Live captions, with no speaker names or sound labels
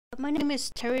My name is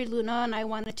Terry Luna, and I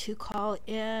wanted to call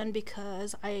in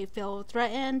because I feel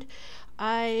threatened.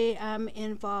 I am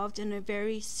involved in a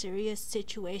very serious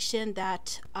situation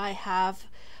that I have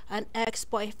an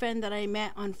ex-boyfriend that I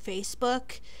met on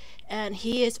Facebook, and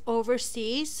he is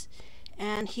overseas,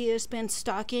 and he has been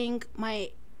stalking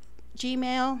my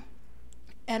Gmail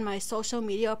and my social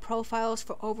media profiles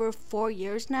for over 4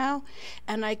 years now,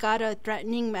 and I got a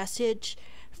threatening message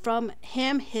from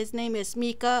him. His name is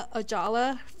Mika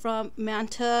Ajala from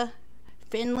Manta,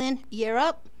 Finland,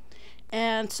 Europe.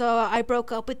 And so I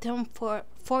broke up with him for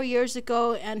 4 years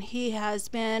ago, and he has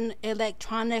been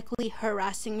electronically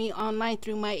harassing me online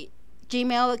through my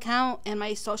Gmail account and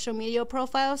my social media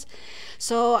profiles.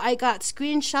 So I got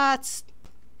screenshots,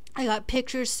 I got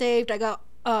pictures saved, I got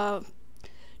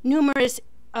numerous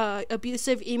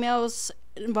abusive emails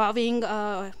involving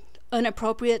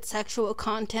inappropriate sexual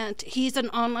content. He's an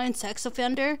online sex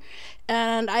offender,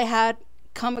 and I had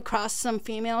come across some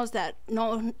females that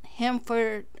know him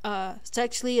for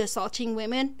sexually assaulting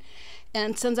women.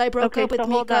 And since I broke up with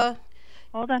Mika,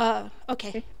 hold on.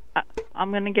 Okay.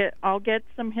 I'll get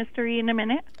some history in a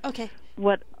minute. Okay.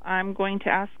 What I'm going to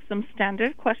ask some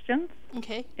standard questions.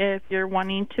 Okay. If you're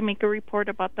wanting to make a report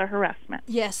about the harassment.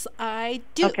 Yes, I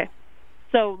do. Okay.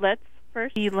 So let's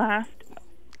first the last.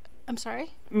 I'm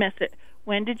sorry? Message.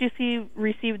 When did you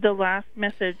receive the last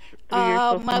message through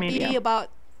your social media? Maybe about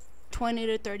 20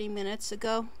 to 30 minutes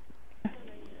ago.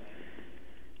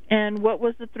 And what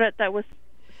was the threat that was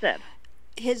said?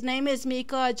 His name is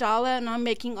Mika Ajala, and I'm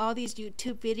making all these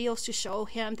YouTube videos to show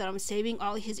him that I'm saving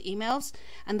all his emails.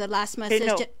 And the last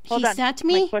message he sent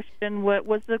me. My question: What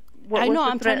was the?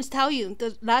 I'm trying to tell you.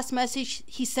 The last message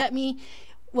he sent me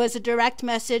was a direct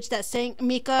message that saying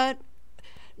Mika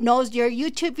knows your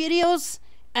YouTube videos,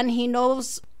 and he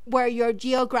knows where your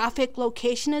geographic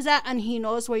location is at, and he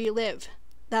knows where you live.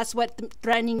 That's what the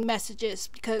threatening message is,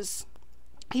 because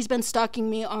he's been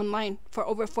stalking me online for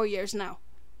over 4 years now.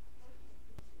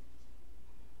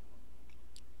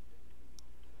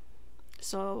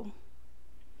 So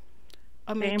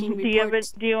I'm making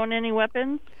reports. Do you own any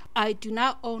weapons? I do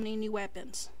not own any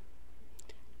weapons.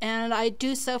 And I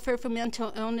do suffer from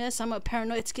mental illness. I'm a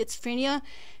paranoid schizophrenia,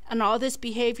 and all this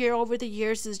behavior over the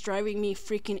years is driving me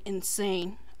freaking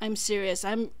insane. I'm serious.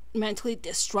 I'm mentally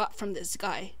distraught from this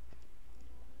guy.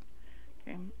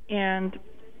 Okay. And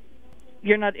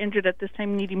you're not injured at this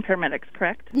time, needing paramedics,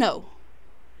 correct? No.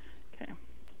 Okay.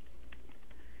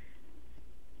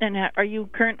 And are you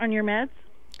current on your meds?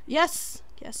 Yes.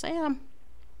 Yes, I am.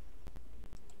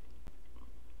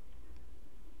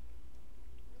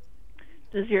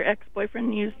 Does your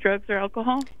ex-boyfriend use drugs or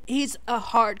alcohol? He's a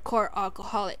hardcore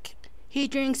alcoholic. He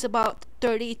drinks about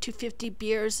 30 to 50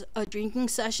 beers a drinking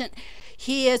session.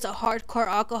 He is a hardcore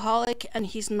alcoholic, and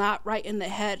he's not right in the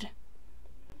head.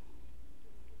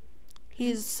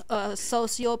 He's a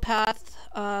sociopath,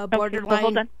 borderline. Okay, so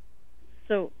hold on.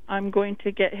 So I'm going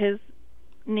to get his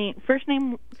first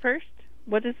name first.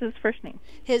 What is his first name?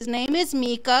 His name is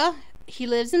Mika. He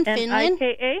lives in Finland.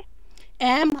 Mika? Mika.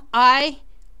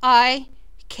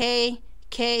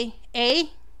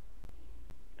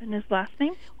 And his last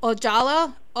name?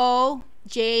 Ojala.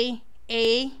 Ojala.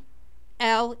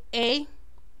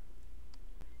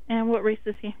 And what race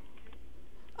is he?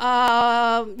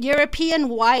 European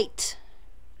white.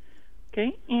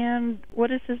 Okay. And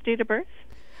what is his date of birth?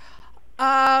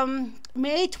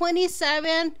 May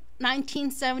 27,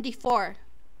 1974.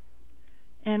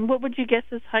 And what would you guess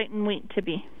his height and weight to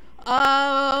be?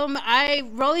 I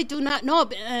really do not know,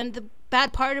 and the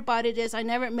bad part about it is I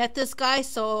never met this guy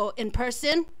in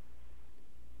person,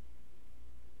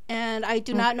 and I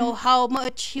do not know how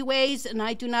much he weighs, and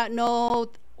I do not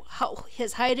know how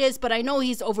his height is, but I know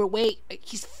he's overweight.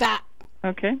 He's fat.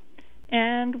 Okay.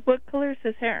 And what color is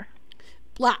his hair?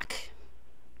 Black.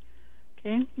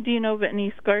 Okay. Do you know of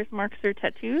any scars, marks, or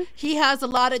tattoos? He has a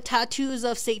lot of tattoos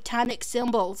of satanic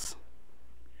symbols.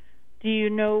 Do you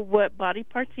know what body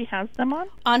parts he has them on?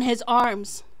 On his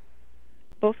arms.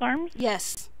 Both arms?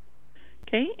 Yes.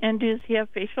 Okay. And does he have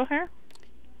facial hair?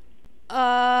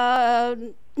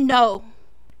 No.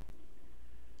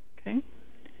 Okay.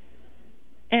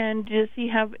 And does he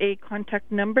have a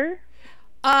contact number?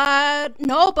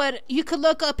 No, but you could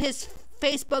look up his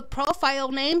Facebook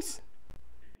profile names.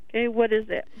 Okay, what is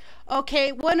it?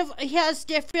 Okay, he has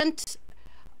different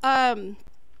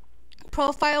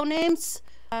profile names.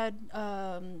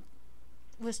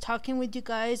 Was talking with you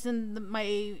guys, and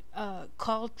my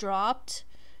call dropped,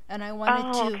 and I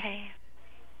wanted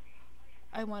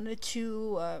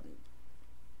to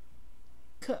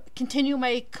continue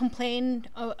my complaint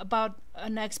about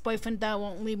an ex-boyfriend that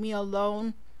won't leave me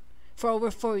alone. for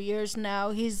over 4 years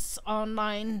now. He's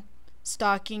online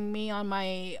stalking me on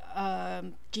my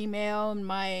Gmail and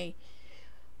my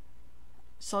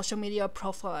social media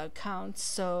profile accounts.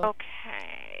 So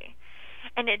Okay.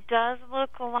 And it does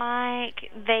look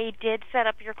like they did set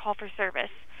up your call for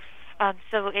service.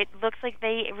 So it looks like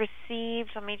they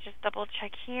received, let me just double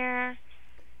check here.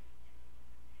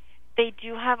 They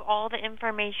do have all the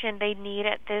information they need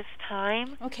at this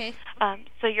time. okay.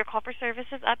 So your call for service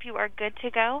is up. You are good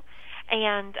to go.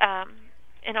 And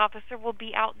an officer will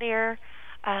be out there.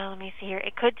 Let me see here.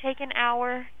 It could take an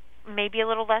hour, maybe a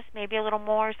little less, maybe a little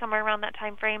more, somewhere around that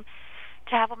time frame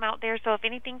to have them out there. So if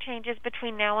anything changes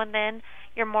between now and then,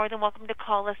 you're more than welcome to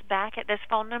call us back at this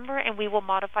phone number, and we will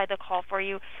modify the call for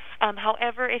you.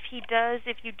 However, if you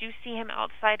do see him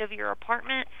outside of your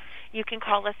apartment, you can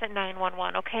call us at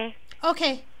 911, okay?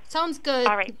 Okay, sounds good.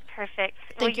 All right, perfect.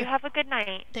 Well, you have a good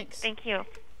night. Thanks. Thank you.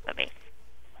 Bye-bye.